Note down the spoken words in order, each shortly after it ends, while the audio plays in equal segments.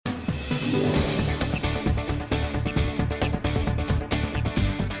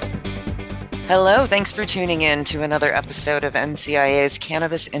Hello, thanks for tuning in to another episode of NCIA's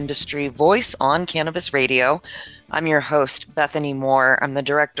Cannabis Industry Voice on Cannabis Radio. I'm your host, Bethany Moore. I'm the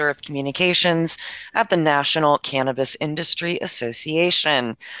Director of Communications at the National Cannabis Industry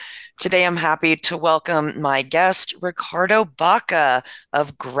Association. Today, I'm happy to welcome my guest, Ricardo Baca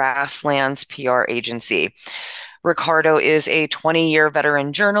of Grasslands PR Agency. Ricardo is a 20-year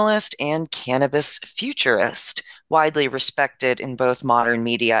veteran journalist and cannabis futurist, widely respected in both modern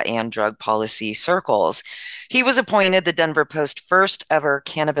media and drug policy circles. He was appointed the Denver Post first ever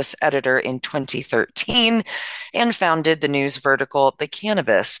cannabis editor in 2013 and founded the news vertical The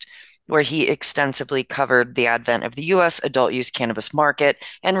Cannabis, where he extensively covered the advent of the U.S. adult use cannabis market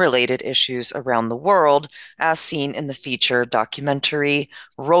and related issues around the world, as seen in the feature documentary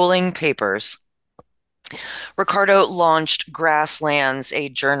Rolling Papers. Ricardo launched Grasslands, a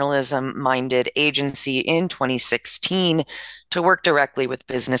journalism-minded agency, in 2016 to work directly with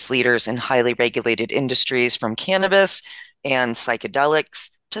business leaders in highly regulated industries from cannabis and psychedelics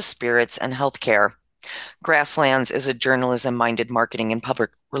to spirits and healthcare. Grasslands is a journalism-minded marketing and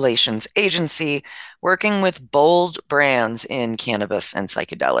public relations agency working with bold brands in cannabis and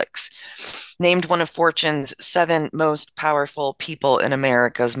psychedelics. Named one of Fortune's 7 most powerful people in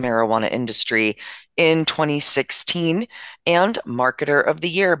America's marijuana industry in 2016 and Marketer of the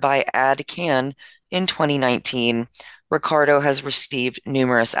Year by AdCan in 2019, Ricardo has received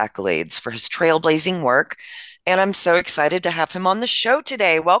numerous accolades for his trailblazing work, and I'm so excited to have him on the show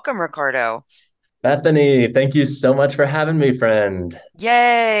today. Welcome, Ricardo. Bethany, thank you so much for having me, friend.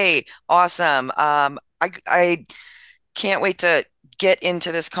 Yay! Awesome. I can't wait to get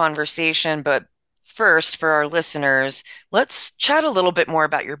into this conversation, but first, for our listeners, let's chat a little bit more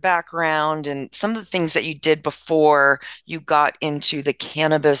about your background and some of the things that you did before you got into the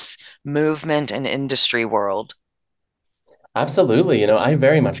cannabis movement and industry world. Absolutely. I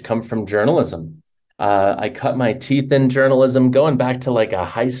very much come from journalism. I cut my teeth in journalism going back to like a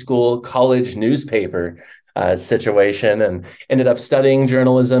high school, college newspaper situation and ended up studying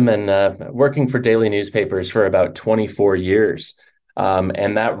journalism and working for daily newspapers for about 24 years.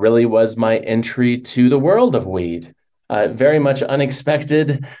 And that really was my entry to the world of weed. Very much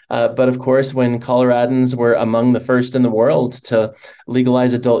unexpected. But of course, when Coloradans were among the first in the world to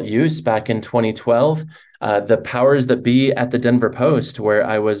legalize adult use back in 2012, the powers that be at the Denver Post, where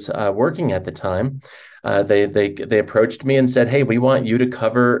I was working at the time, they approached me and said, "Hey, we want you to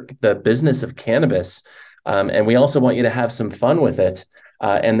cover the business of cannabis, and we also want you to have some fun with it."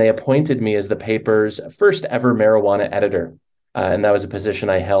 And they appointed me as the paper's first ever marijuana editor, and that was a position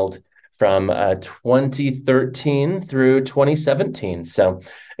I held from 2013 through 2017. So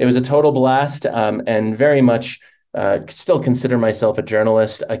it was a total blast, and very much still consider myself a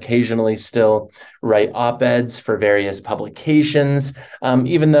journalist, occasionally still write op-eds for various publications.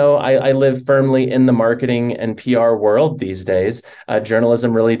 Even though I live firmly in the marketing and PR world these days,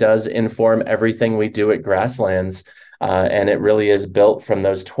 journalism really does inform everything we do at Grasslands. And it really is built from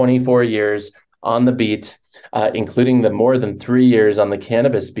those 24 years on the beat, including the more than 3 years on the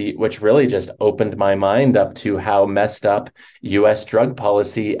cannabis beat, which really just opened my mind up to how messed up U.S. drug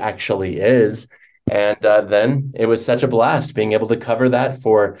policy actually is. And then it was such a blast being able to cover that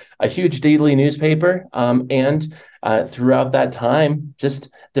for a huge daily newspaper. And throughout that time, just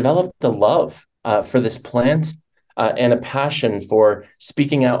developed a love for this plant and a passion for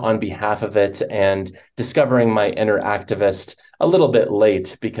speaking out on behalf of it and discovering my inner activist a little bit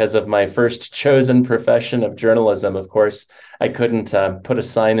late because of my first chosen profession of journalism. Of course, I couldn't put a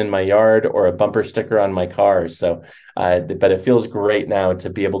sign in my yard or a bumper sticker on my car. So, but it feels great now to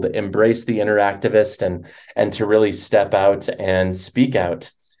be able to embrace the inner activist and to really step out and speak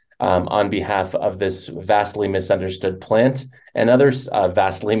out on behalf of this vastly misunderstood plant and other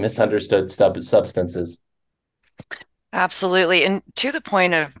vastly misunderstood substances. Absolutely. And to the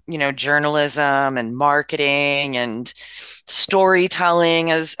point of, journalism and marketing and storytelling,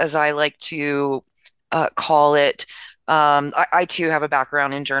 as I like to call it. I too have a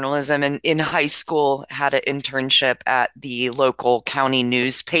background in journalism and in high school had an internship at the local county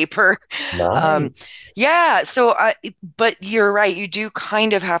newspaper. Um, Nice. yeah, but you're right, you do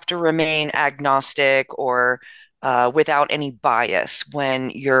kind of have to remain agnostic or without any bias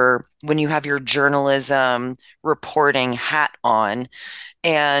when you have your journalism reporting hat on.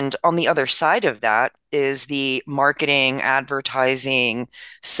 And on the other side of that is the marketing, advertising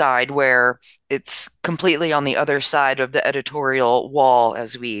side, where it's completely on the other side of the editorial wall,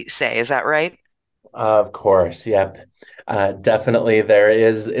 as we say. Is that right? Of course, yep. Definitely there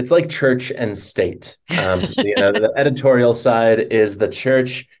is, it's like church and state. The editorial side is the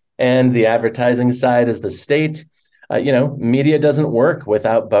church and the advertising side is the state. media doesn't work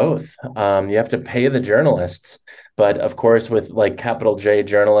without both. You have to pay the journalists. But of course, with like capital J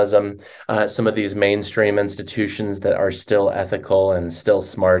journalism, some of these mainstream institutions that are still ethical and still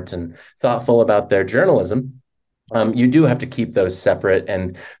smart and thoughtful about their journalism, you do have to keep those separate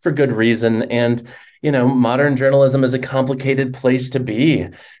and for good reason. And, modern journalism is a complicated place to be.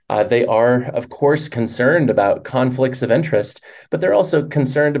 They are, of course, concerned about conflicts of interest, but they're also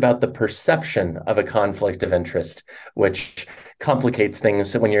concerned about the perception of a conflict of interest, which complicates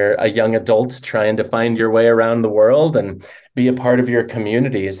things when you're a young adult trying to find your way around the world and be a part of your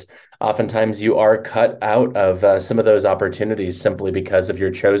communities. Oftentimes, you are cut out of some of those opportunities simply because of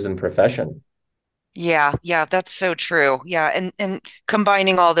your chosen profession. Yeah, yeah, that's so true. Yeah, and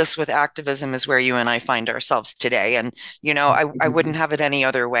combining all this with activism is where you and I find ourselves today. And I wouldn't have it any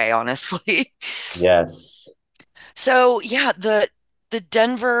other way, honestly. Yes. So yeah, the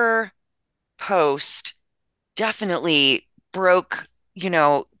Denver Post definitely broke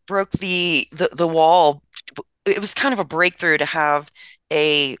the wall. It was kind of a breakthrough to have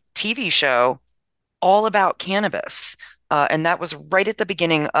a TV show all about cannabis. And that was right at the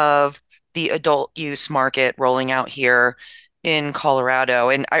beginning of the adult use market rolling out here in Colorado.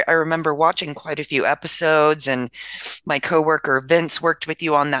 And I remember watching quite a few episodes, and my coworker Vince worked with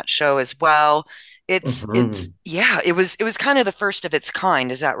you on that show as well. Mhm. Yeah, it was kind of the first of its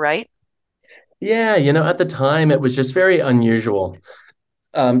kind. Is that right? Yeah, at the time it was just very unusual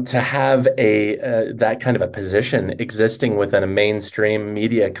to have a that kind of a position existing within a mainstream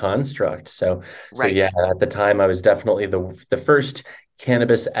media construct. So yeah, Right. at the time I was definitely the first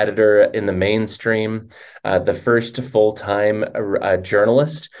cannabis editor in the mainstream, the first full-time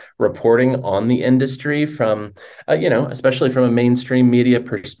journalist reporting on the industry from, especially from a mainstream media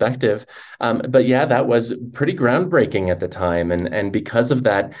perspective. But yeah, that was pretty groundbreaking at the time, and because of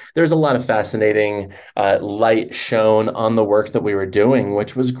that, there's a lot of fascinating light shown on the work that we were doing,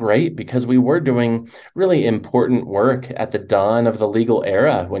 which was great because we were doing really important work at the dawn of the legal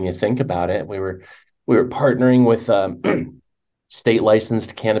era. When you think about it, we were partnering with state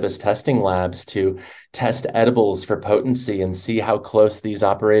licensed cannabis testing labs to test edibles for potency and see how close these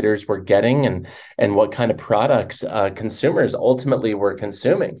operators were getting and what kind of products consumers ultimately were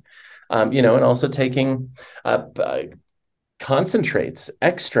consuming. And also taking concentrates,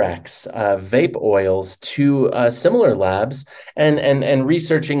 extracts, vape oils to similar labs and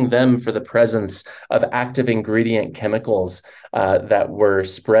researching them for the presence of active ingredient chemicals that were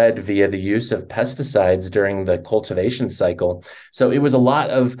spread via the use of pesticides during the cultivation cycle. So it was a lot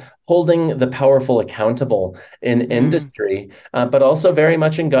of holding the powerful accountable in Mm. industry, but also very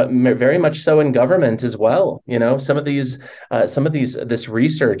much so in government as well. Some of these this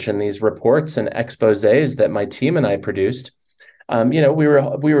research and these reports and exposés that my team and I produced,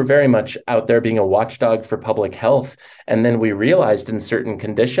 we were very much out there being a watchdog for public health, and then we realized in certain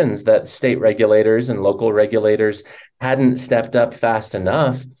conditions that state regulators and local regulators hadn't stepped up fast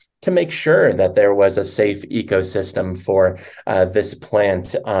enough to make sure that there was a safe ecosystem for this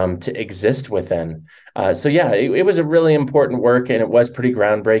plant to exist within. So yeah, it was a really important work, and it was pretty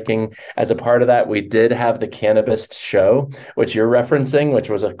groundbreaking. As a part of that, we did have the Cannabis show, which you're referencing, which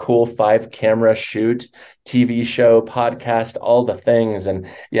was a cool 5 camera shoot, TV show, podcast, all the things. And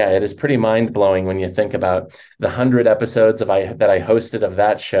yeah, it is pretty mind blowing when you think about the 100 episodes that I hosted of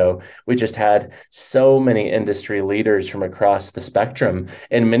that show. We just had so many industry leaders from across the spectrum.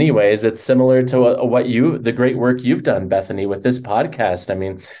 In many ways, it's similar to the great work you've done, Bethany, with this podcast. I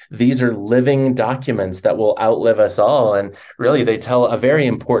mean, these are living documents that will outlive us all. And really, they tell a very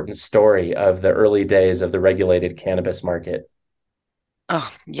important story of the early days of the regulated cannabis market. Oh,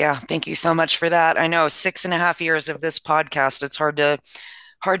 yeah. Thank you so much for that. I know 6.5 years of this podcast, it's hard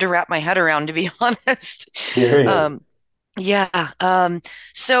to wrap my head around, to be honest. Serious. Um, yeah.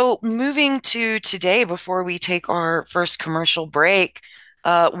 So moving to today, before we take our first commercial break,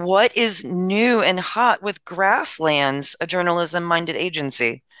 what is new and hot with Grasslands, a journalism-minded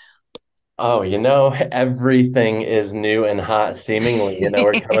agency? Oh, everything is new and hot, seemingly.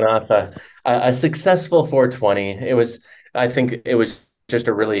 We're coming off a successful 420. I think it was just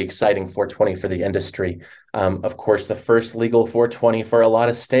a really exciting 420 for the industry. Of course, the first legal 420 for a lot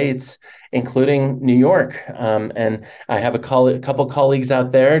of states, including New York. And I have a couple colleagues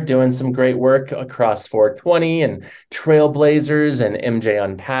out there doing some great work across 420 and Trailblazers and MJ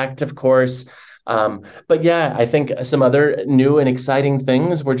Unpacked, of course. But yeah, I think some other new and exciting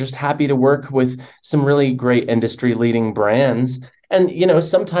things. We're just happy to work with some really great industry leading brands. And,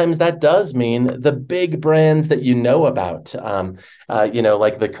 sometimes that does mean the big brands that you know about,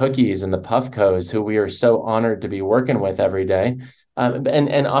 like the Cookies and the Puffcos, who we are so honored to be working with every day.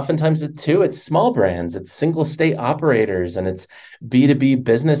 And oftentimes it's small brands, it's single state operators, and it's B2B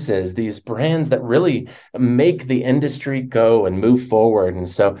businesses, these brands that really make the industry go and move forward. And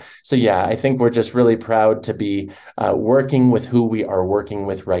so yeah, I think we're just really proud to be working with who we are working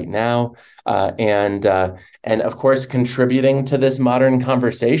with right now, and of course contributing to this modern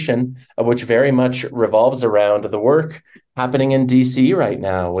conversation, which very much revolves around the work happening in DC right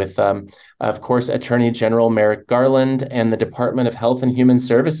now with, of course, Attorney General Merrick Garland and the Department of Health and Human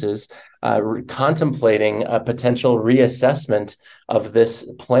Services contemplating a potential reassessment of this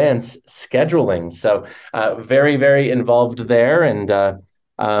plant's scheduling. So very, very involved there, and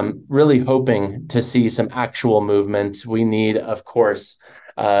really hoping to see some actual movement. We need, of course,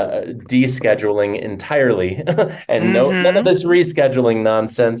 descheduling entirely and none of Mm-hmm. this rescheduling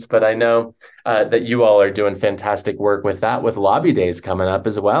nonsense. But I know that you all are doing fantastic work with that, with lobby days coming up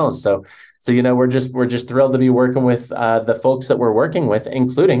as well. So we're just thrilled to be working with the folks that we're working with,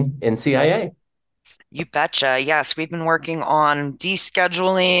 including NCIA. You betcha. Yes, we've been working on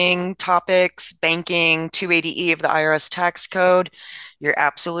descheduling topics, banking, 280E of the IRS tax code. You're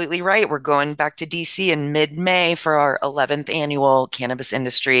absolutely right. We're going back to DC in mid-May for our 11th annual Cannabis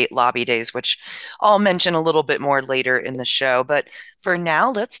Industry Lobby Days, which I'll mention a little bit more later in the show. But for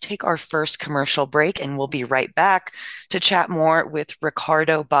now, let's take our first commercial break, and we'll be right back to chat more with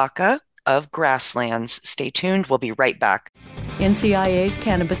Ricardo Baca of Grasslands. Stay tuned. We'll be right back. NCIA's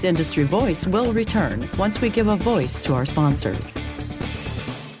Cannabis Industry Voice will return once we give a voice to our sponsors.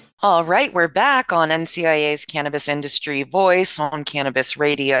 All right, we're back on NCIA's Cannabis Industry Voice on Cannabis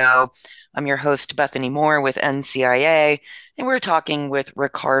Radio. I'm your host, Bethany Moore with NCIA, and we're talking with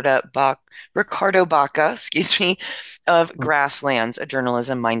Ricardo Baca, excuse me, of Grasslands, a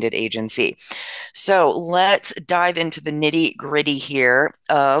journalism-minded agency. So let's dive into the nitty-gritty here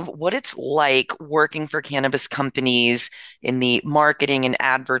of what it's like working for cannabis companies in the marketing and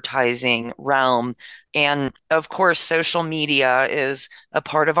advertising realm. And of course, social media is a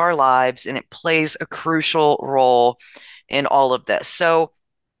part of our lives, and it plays a crucial role in all of this. So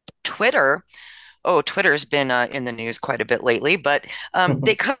Twitter, Twitter's been in the news quite a bit lately, but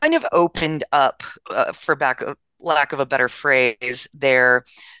they kind of opened up, lack of a better phrase, their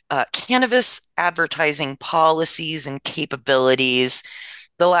cannabis advertising policies and capabilities.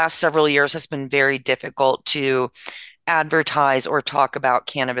 The last several years has been very difficult to advertise or talk about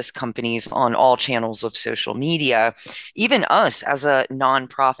cannabis companies on all channels of social media. Even us, as a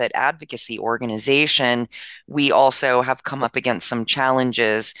nonprofit advocacy organization, we also have come up against some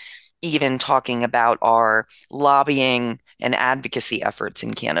challenges, even talking about our lobbying and advocacy efforts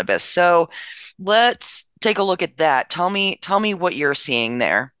in cannabis. So let's take a look at that. Tell me what you're seeing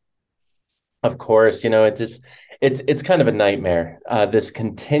there. Of course, it's kind of a nightmare. This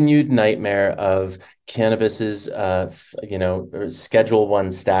continued nightmare of cannabis's Schedule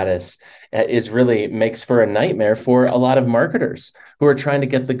One status is really makes for a nightmare for a lot of marketers who are trying to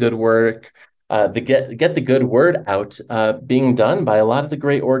get the good work, get the good word out, being done by a lot of the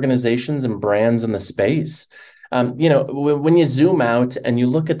great organizations and brands in the space. When you zoom out and you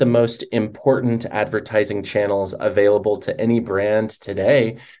look at the most important advertising channels available to any brand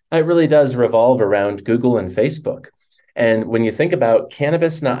today, it really does revolve around Google and Facebook. And when you think about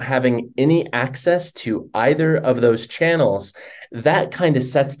cannabis not having any access to either of those channels, that kind of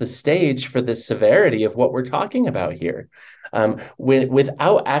sets the stage for the severity of what we're talking about here.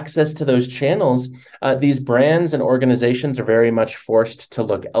 Without access to those channels, these brands and organizations are very much forced to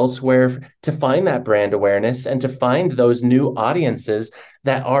look elsewhere to find that brand awareness and to find those new audiences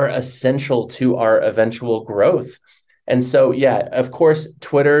that are essential to our eventual growth. And so, yeah, of course,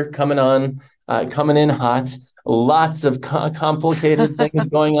 Twitter coming in hot. Lots of complicated things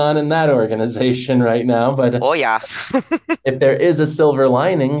going on in that organization right now. But Oh, yeah. if there is a silver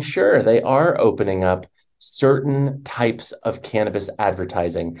lining, sure, they are opening up certain types of cannabis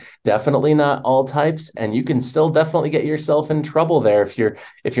advertising. Definitely not all types, and you can still definitely get yourself in trouble there if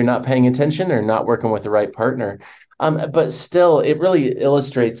you're not paying attention or not working with the right partner. But still, it really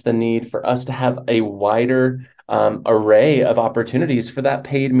illustrates the need for us to have a wider array of opportunities for that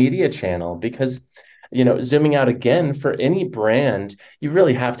paid media channel because zooming out again, for any brand, you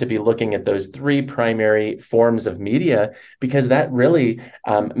really have to be looking at those three primary forms of media because that really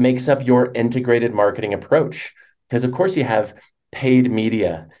makes up your integrated marketing approach. Because, of course, you have paid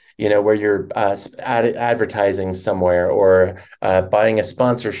media. where you're advertising somewhere or buying a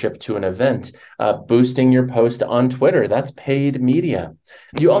sponsorship to an event, boosting your post on Twitter. That's paid media.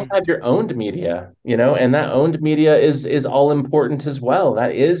 You also Hmm. have your owned media, and that owned media is all important as well.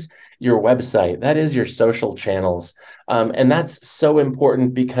 That is your website, that is your social channels. And that's so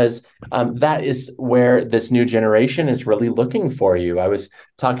important because that is where this new generation is really looking for you. I was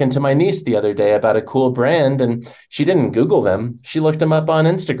talking to my niece the other day about a cool brand, and she didn't Google them. She looked them up on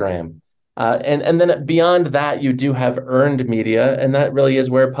Instagram. And then beyond that, you do have earned media, and that really is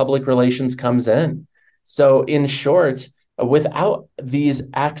where public relations comes in. So, in short, without these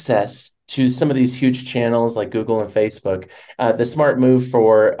access to some of these huge channels like Google and Facebook, the smart move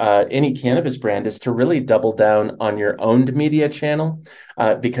for any cannabis brand is to really double down on your owned media channel,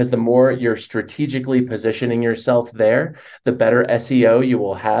 because the more you're strategically positioning yourself there, the better SEO you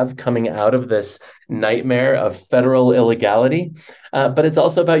will have coming out of this nightmare of federal illegality. But it's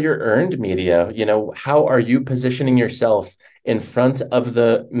also about your earned media. How are you positioning yourself in front of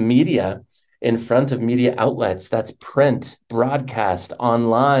the media? In front of media outlets, that's print, broadcast,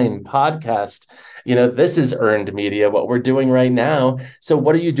 online, podcast. This is earned media, what we're doing right now. So,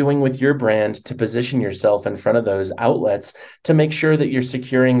 what are you doing with your brand to position yourself in front of those outlets to make sure that you're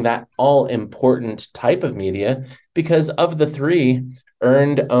securing that all important type of media? Because of the three,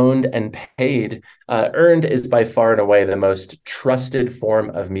 earned, owned, and paid, earned is by far and away the most trusted form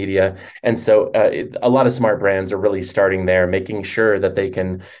of media. And so a lot of smart brands are really starting there, making sure that they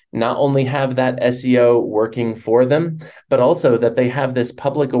can not only have that SEO working for them, but also that they have this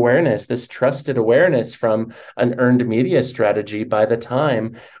public awareness, this trusted awareness from an earned media strategy by the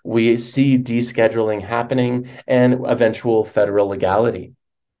time we see descheduling happening and eventual federal legality.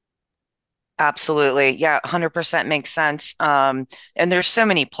 Absolutely. Yeah, 100% makes sense. And there's so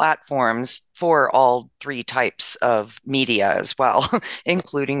many platforms for all three types of media as well,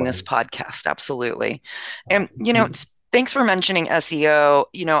 including this Right. podcast. Absolutely. And, thanks for mentioning SEO.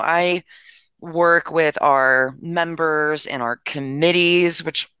 I work with our members and our committees,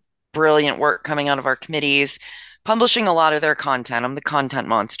 which brilliant work coming out of our committees, publishing a lot of their content. I'm the content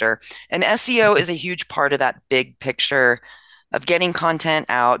monster. And SEO is a huge part of that big picture of getting content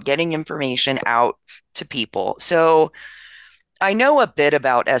out, getting information out to people. So I know a bit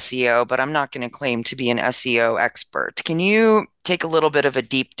about SEO, but I'm not going to claim to be an SEO expert. Can you take a little bit of a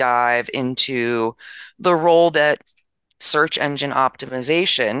deep dive into the role that search engine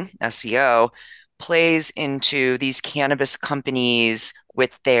optimization, SEO, plays into these cannabis companies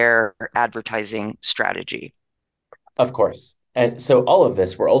with their advertising strategy? Of course. And so all of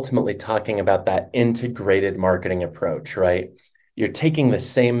this, we're ultimately talking about that integrated marketing approach, right? You're taking the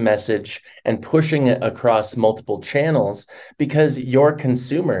same message and pushing it across multiple channels because your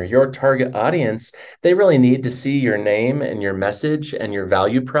consumer, your target audience, they really need to see your name and your message and your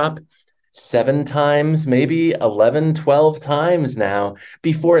value prop 7 times, maybe 11, 12 times now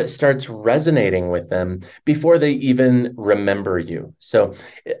before it starts resonating with them, before they even remember you. So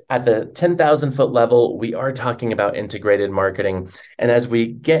at the 10,000-foot level, we are talking about integrated marketing. And as we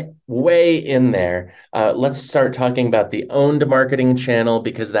get way in there, let's start talking about the owned marketing channel,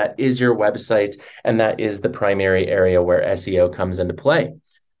 because that is your website and that is the primary area where SEO comes into play.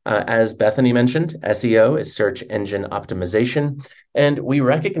 As Bethany mentioned, SEO is search engine optimization. And we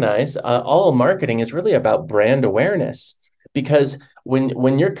recognize all marketing is really about brand awareness, because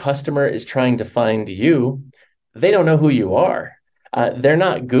when your customer is trying to find you, they don't know who you are. They're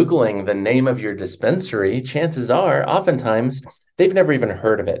not Googling the name of your dispensary. Chances are, oftentimes, they've never even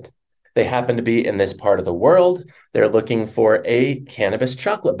heard of it. They happen to be in this part of the world. They're looking for a cannabis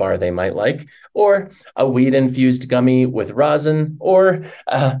chocolate bar they might like, or a weed infused gummy with rosin, or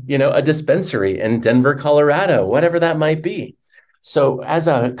a dispensary in Denver, Colorado, whatever that might be. So, as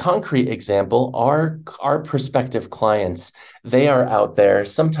a concrete example, our prospective clients, they are out there.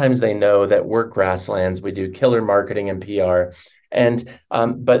 Sometimes they know that we're Grasslands. We do killer marketing and PR, and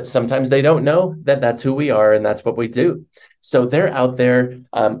but sometimes they don't know that that's who we are and that's what we do. So they're out there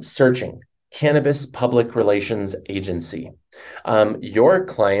searching Cannabis Public Relations Agency. Your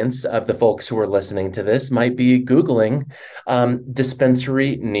clients of the folks who are listening to this might be Googling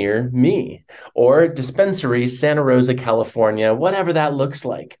dispensary near me or dispensary Santa Rosa, California, whatever that looks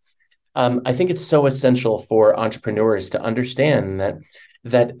like. I think it's so essential for entrepreneurs to understand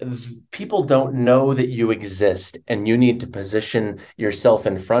that people don't know that you exist, and you need to position yourself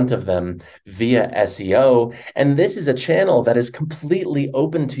in front of them via SEO. And this is a channel that is completely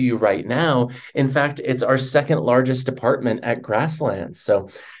open to you right now. In fact, it's our second largest department at Grasslands. So,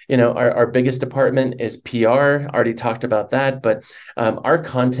 our biggest department is PR. Already talked about that, but our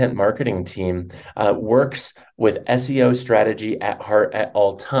content marketing team works with SEO strategy at heart at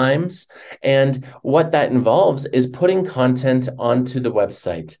all times. And what that involves is putting content onto the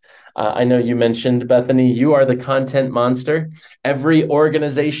website. I know you mentioned, Bethany, you are the content monster. Every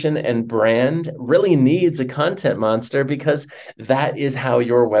organization and brand really needs a content monster because that is how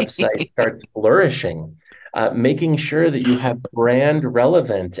your website starts flourishing. Making sure that you have brand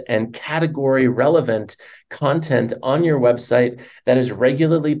relevant and category relevant content on your website that is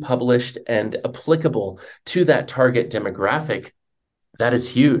regularly published and applicable to that target demographic. That is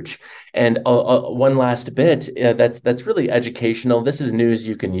huge. And one last bit that's really educational. This is news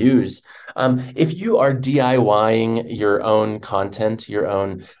you can use. If you are DIYing your own content, your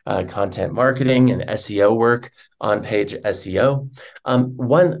own content marketing and SEO work, on page SEO,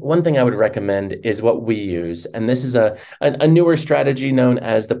 one thing I would recommend is what we use, and this is a newer strategy known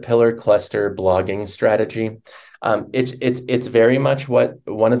as the pillar cluster blogging strategy. It's very much what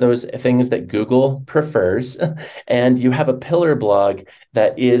one of those things that Google prefers, and you have a pillar blog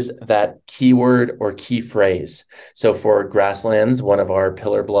that is that keyword or key phrase. So for Grasslands, one of our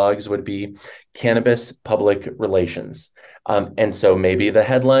pillar blogs would be cannabis public relations. And so maybe the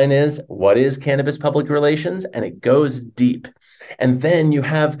headline is, what is cannabis public relations? And it goes deep. And then you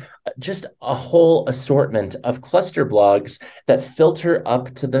have just a whole assortment of cluster blogs that filter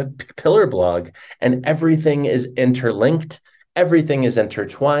up to the pillar blog, and everything is interlinked. Everything is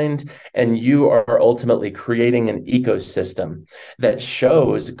intertwined, and you are ultimately creating an ecosystem that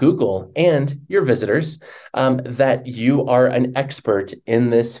shows Google and your visitors that you are an expert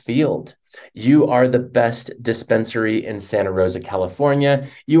in this field. You are the best dispensary in Santa Rosa, California.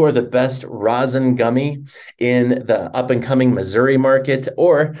 You are the best rosin gummy in the up and coming Missouri market,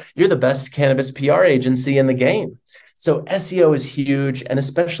 or you're the best cannabis PR agency in the game. So SEO is huge, and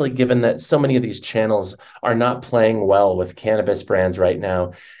especially given that so many of these channels are not playing well with cannabis brands right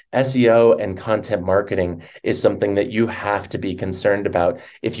now, SEO and content marketing is something that you have to be concerned about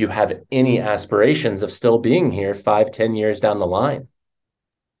if you have any aspirations of still being here 5-10 years down the line.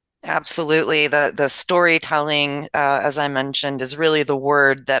 Absolutely. The storytelling, as I mentioned, is really the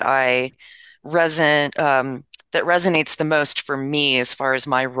word that I resonate that resonates the most for me as far as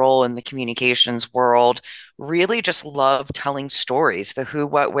my role in the communications world. Really just love telling stories, the who,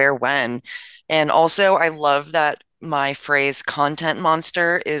 what, where, when. And also I love that my phrase content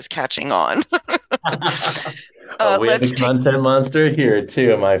monster is catching on. Oh, we have a Let's take content monster here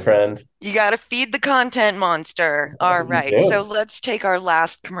too, my friend. You got to feed the content monster. All We right. So do. let's take our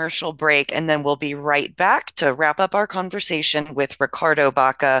last commercial break and then we'll be right back to wrap up our conversation with Ricardo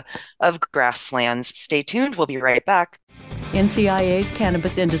Baca of Grasslands. Stay tuned. We'll be right back. NCIA's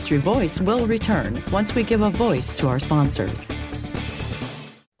Cannabis Industry Voice will return once we give a voice to our sponsors.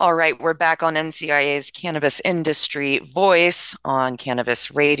 All right, we're back on NCIA's Cannabis Industry Voice on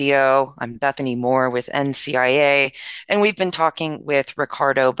Cannabis Radio. I'm Bethany Moore with NCIA, and we've been talking with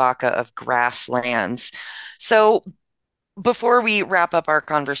Ricardo Baca of Grasslands. So before we wrap up our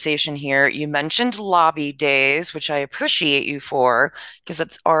conversation here, you mentioned lobby days, which I appreciate you for, because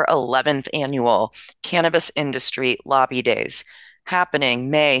it's our 11th annual Cannabis Industry Lobby Days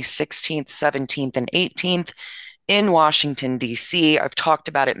happening May 16th, 17th, and 18th in Washington, D.C. I've talked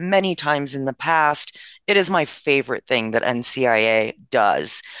about it many times in the past. It is my favorite thing that NCIA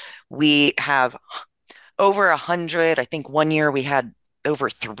does. We have over 100. I think one year we had over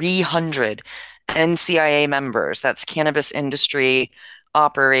 300 NCIA members. That's cannabis industry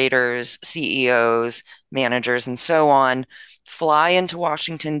operators, CEOs, managers, and so on, fly into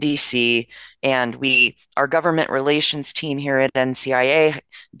Washington, D.C., and our government relations team here at NCIA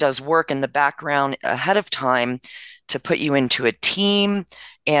does work in the background ahead of time to put you into a team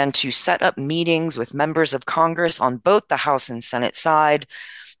and to set up meetings with members of Congress on both the House and Senate side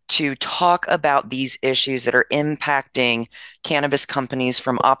to talk about these issues that are impacting cannabis companies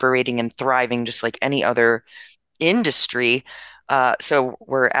from operating and thriving just like any other industry. So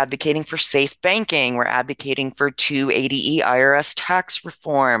we're advocating for safe banking. We're advocating for 280E IRS tax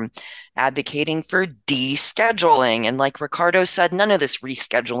reform, advocating for descheduling. And like Ricardo said, none of this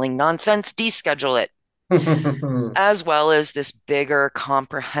rescheduling nonsense, deschedule it, as well as this bigger,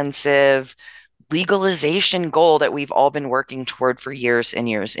 comprehensive legalization goal that we've all been working toward for years and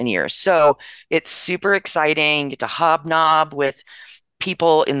years and years. So it's super exciting. You get to hobnob with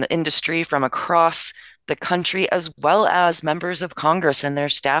people in the industry from across the country, as well as members of Congress and their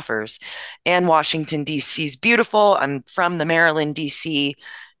staffers. And Washington, D.C. is beautiful. I'm from the Maryland, D.C.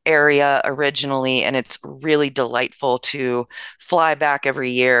 area originally, and it's really delightful to fly back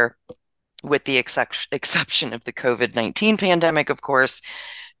every year, with the exception of the COVID-19 pandemic, of course,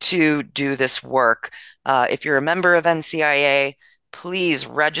 to do this work. If you're a member of NCIA, please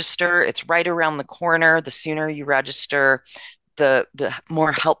register. It's right around the corner. The sooner you register, the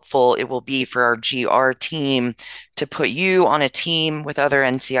more helpful it will be for our GR team to put you on a team with other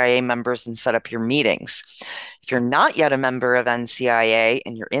NCIA members and set up your meetings. If you're not yet a member of NCIA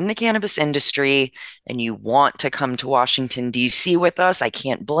and you're in the cannabis industry and you want to come to Washington, D.C. with us, I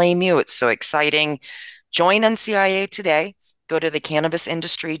can't blame you. It's so exciting. Join NCIA today. Go to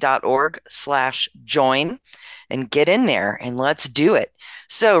thecannabisindustry.org/join and get in there and let's do it.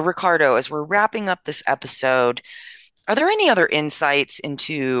 So, Ricardo, as we're wrapping up this episode, are there any other insights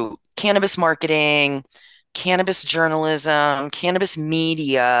into cannabis marketing, cannabis journalism, cannabis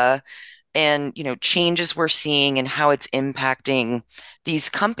media, and changes we're seeing and how it's impacting these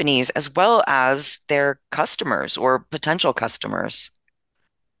companies as well as their customers or potential customers?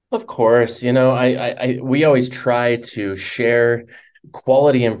 Of course, we always try to share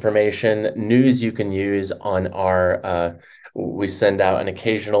quality information, news you can use on our. We send out an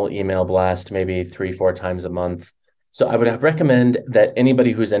occasional email blast, maybe 3, 4 times a month. So I would recommend that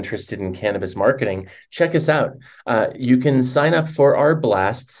anybody who's interested in cannabis marketing, check us out. You can sign up for our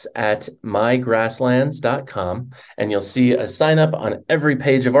blasts at mygrasslands.com, and you'll see a sign up on every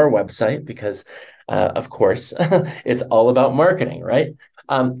page of our website because, of course, it's all about marketing, right?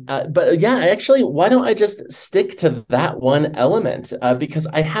 But yeah, actually, why don't I just stick to that one element? Because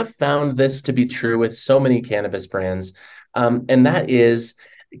I have found this to be true with so many cannabis brands, and that is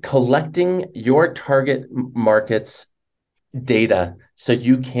collecting your target market's data so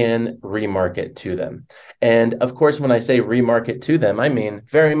you can remarket to them. And of course, when I say remarket to them, I mean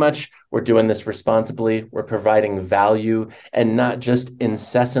very much we're doing this responsibly. We're providing value and not just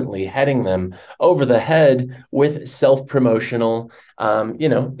incessantly heading them over the head with self-promotional,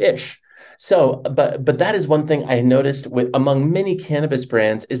 ish. So, but that is one thing I noticed among many cannabis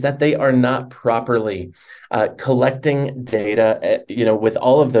brands is that they are not properly collecting data, with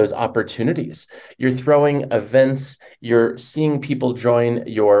all of those opportunities. You're throwing events, you're seeing people join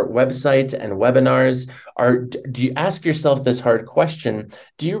your website and webinars. Do you ask yourself this hard question?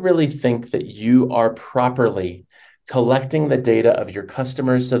 Do you really think that you are properly collecting the data of your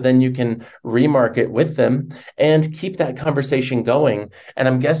customers so then you can remarket with them and keep that conversation going? And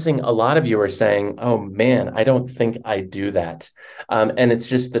I'm guessing a lot of you are saying, oh man, I don't think I do that. And it's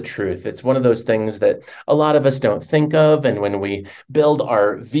just the truth. It's one of those things that a lot of us don't think of. And when we build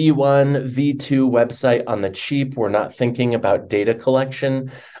our V1, V2 website on the cheap, we're not thinking about data collection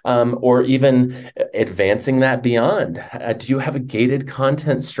or even advancing that beyond. Do you have a gated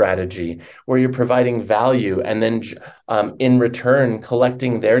content strategy where you're providing value and then in return,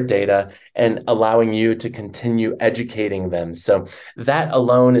 collecting their data and allowing you to continue educating them? So that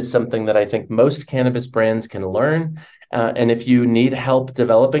alone is something that I think most cannabis brands can learn. And if you need help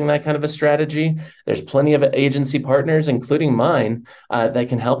developing that kind of a strategy, there's plenty of agency partners, including mine, that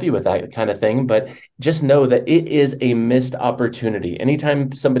can help you with that kind of thing. But just know that it is a missed opportunity.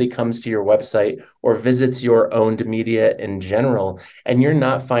 Anytime somebody comes to your website or visits your owned media in general, and you're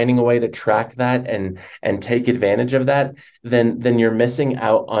not finding a way to track that and take advantage of that, then you're missing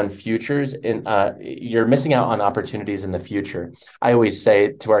out on you're missing out on opportunities in the future. I always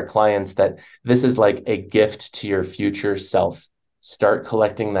say to our clients that this is like a gift to your future self. Start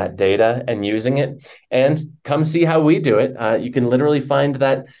collecting that data and using it, and come see how we do it. You can literally find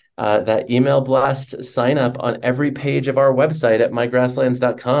that email blast sign up on every page of our website at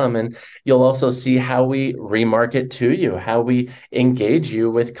mygrasslands.com, and you'll also see how we remarket to you, how we engage you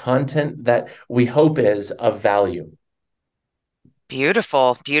with content that we hope is of value.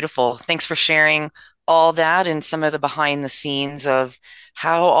 Beautiful, beautiful. Thanks for sharing all that and some of the behind the scenes of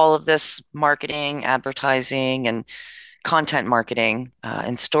how all of this marketing, advertising, and content marketing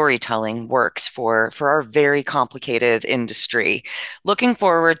and storytelling works for our very complicated industry. Looking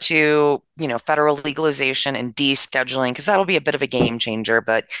forward to federal legalization and descheduling, because that'll be a bit of a game changer.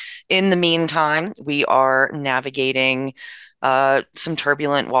 But in the meantime, we are navigating some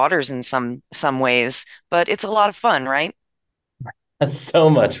turbulent waters in some ways, but it's a lot of fun, right? So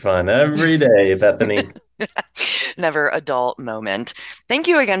much fun every day, Bethany. Never a dull moment. Thank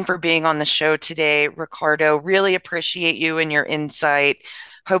you again for being on the show today, Ricardo. Really appreciate you and your insight.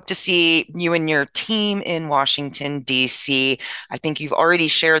 Hope to see you and your team in Washington, D.C. I think you've already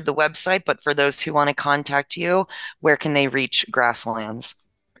shared the website, but for those who want to contact you, where can they reach Grasslands?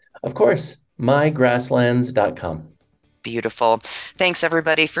 Of course, mygrasslands.com. Beautiful. Thanks,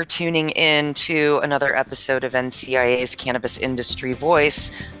 everybody, for tuning in to another episode of NCIA's Cannabis Industry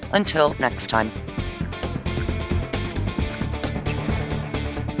Voice. Until next time.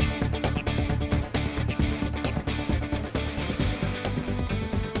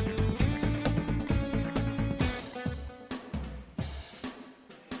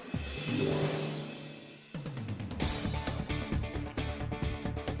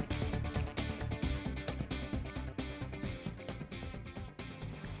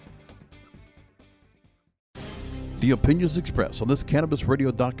 The opinions expressed on this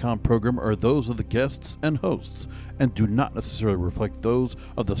CannabisRadio.com program are those of the guests and hosts and do not necessarily reflect those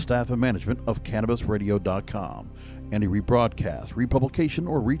of the staff and management of CannabisRadio.com. Any rebroadcast, republication,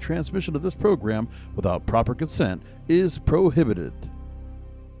 or retransmission of this program without proper consent is prohibited.